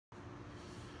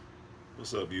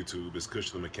What's up, YouTube? It's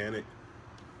Kush the Mechanic.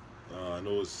 I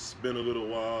know it's been a little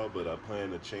while, but I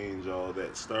plan to change all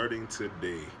that starting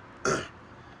today.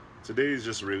 Today is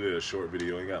just really a short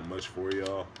video. Ain't got much for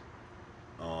y'all.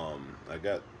 I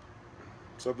got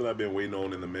something I've been waiting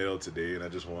on in the mail today, and I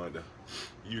just wanted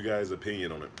you guys'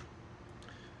 opinion on it.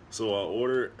 So I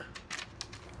ordered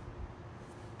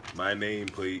my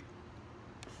nameplate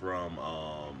from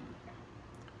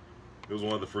it was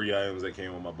one of the free items that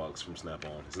came on my box from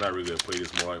Snap-on. It's not really a plate,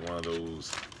 it's more like one of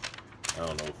those, I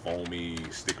don't know, foamy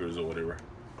stickers or whatever.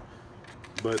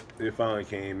 But it finally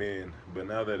came in. But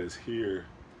now that it's here,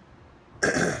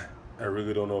 I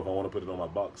really don't know if I want to put it on my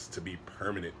box to be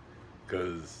permanent,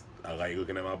 because I like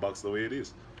looking at my box the way it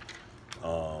is.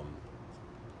 So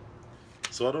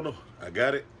I don't know. I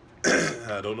got it.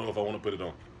 I don't know if I want to put it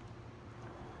on.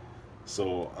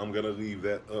 So I'm gonna leave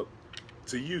that up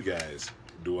to you guys.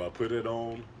 Do I put it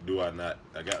on? Do I not?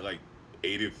 I got like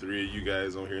 83 of you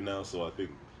guys on here now, so I think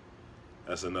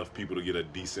that's enough people to get a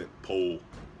decent poll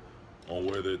on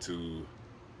whether to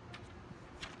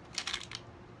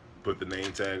put the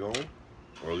name tag on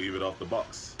or leave it off the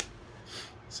box.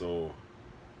 So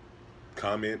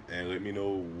comment and let me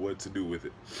know what to do with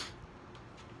it.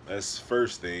 That's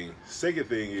first thing. Second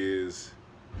thing is,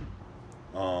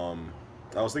 I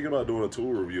was thinking about doing a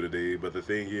tool review today, but the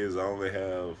thing is, I only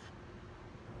have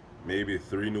maybe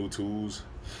 3 new tools,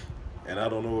 and I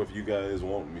don't know if you guys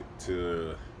want me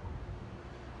to.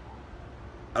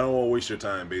 I don't want to waste your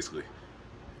time, basically,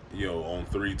 you know, on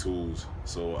 3 tools.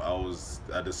 So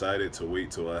I decided to wait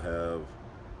till I have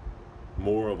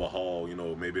more of a haul, you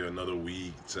know, maybe another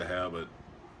week to have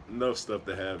enough stuff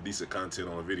to have decent content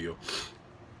on a video.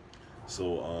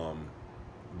 So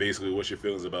basically, what's your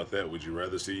feelings about that? Would you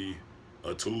rather see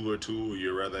a tool or two, or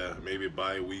you'd rather maybe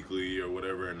bi-weekly or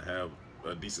whatever and have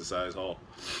a decent size haul?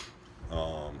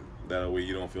 That way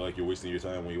you don't feel like you're wasting your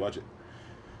time when you watch it.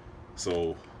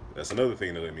 So that's another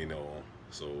thing to let me know on.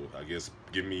 So I guess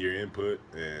give me your input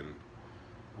and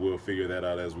we'll figure that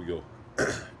out as we go.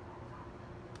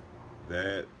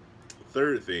 That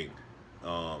third thing,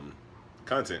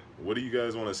 content. What do you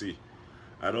guys want to see?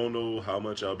 I don't know how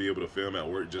much I'll be able to film at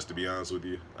work, just to be honest with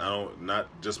you. Not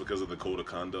just because of the code of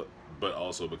conduct, but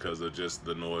also because of just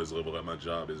the noise level at my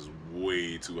job is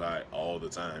way too high all the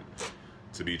time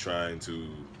to be trying to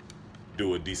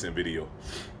do a decent video.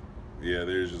 Yeah,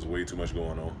 there's just way too much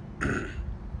going on.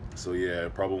 So yeah,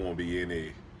 it probably won't be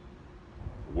any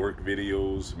work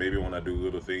videos. Maybe when I do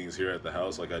little things here at the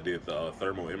house, like I did the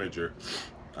thermal imager,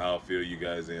 I'll fill you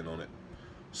guys in on it.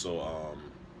 So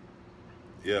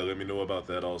yeah, let me know about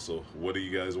that also. What do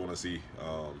you guys want to see?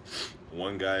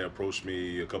 One guy approached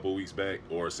me a couple weeks back,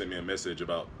 or sent me a message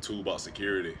about toolbox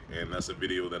security, and that's a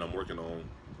video that I'm working on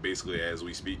basically as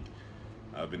we speak.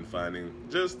 I've been finding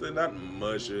just not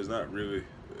much. There's not really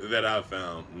that I've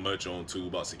found much on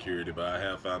toolbox security, but I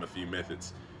have found a few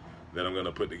methods that I'm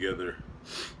gonna put together.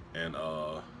 And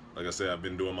like I said, I've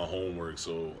been doing my homework,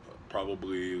 so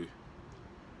probably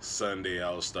Sunday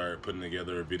I'll start putting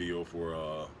together a video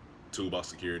for toolbox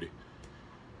security.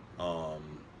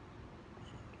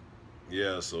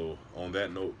 Yeah, so on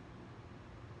that note,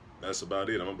 that's about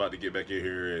it. I'm about to get back in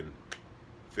here and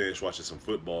finish watching some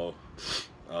football.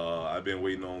 I've been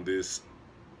waiting on this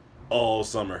all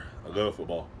summer. I love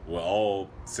football. Well, all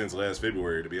since last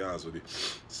February, to be honest with you.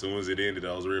 As soon as it ended,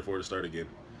 I was ready for it to start again.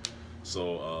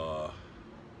 So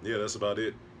yeah, that's about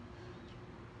it.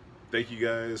 Thank you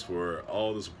guys for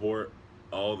all the support,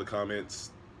 all the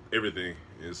comments, everything.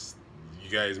 You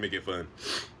guys make it fun,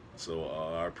 so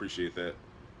I appreciate that.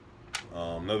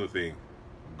 Another thing,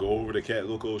 go over to Cat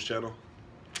Loco's channel,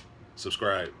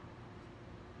 subscribe.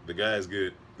 The guy's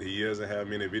good. He doesn't have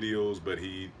many videos, but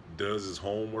he does his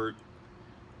homework.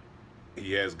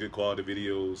 He has good quality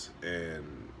videos, and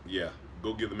yeah,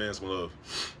 go give the man some love.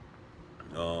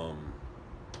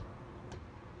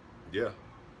 Yeah,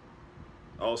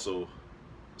 also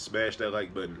smash that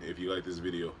like button if you like this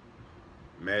video.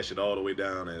 Mash it all the way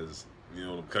down, as you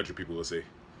know, the country people will say.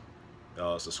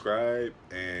 Subscribe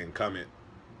and comment.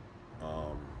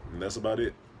 And that's about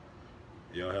it.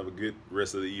 Y'all have a good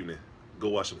rest of the evening. Go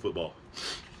watch some football.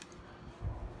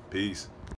 Peace.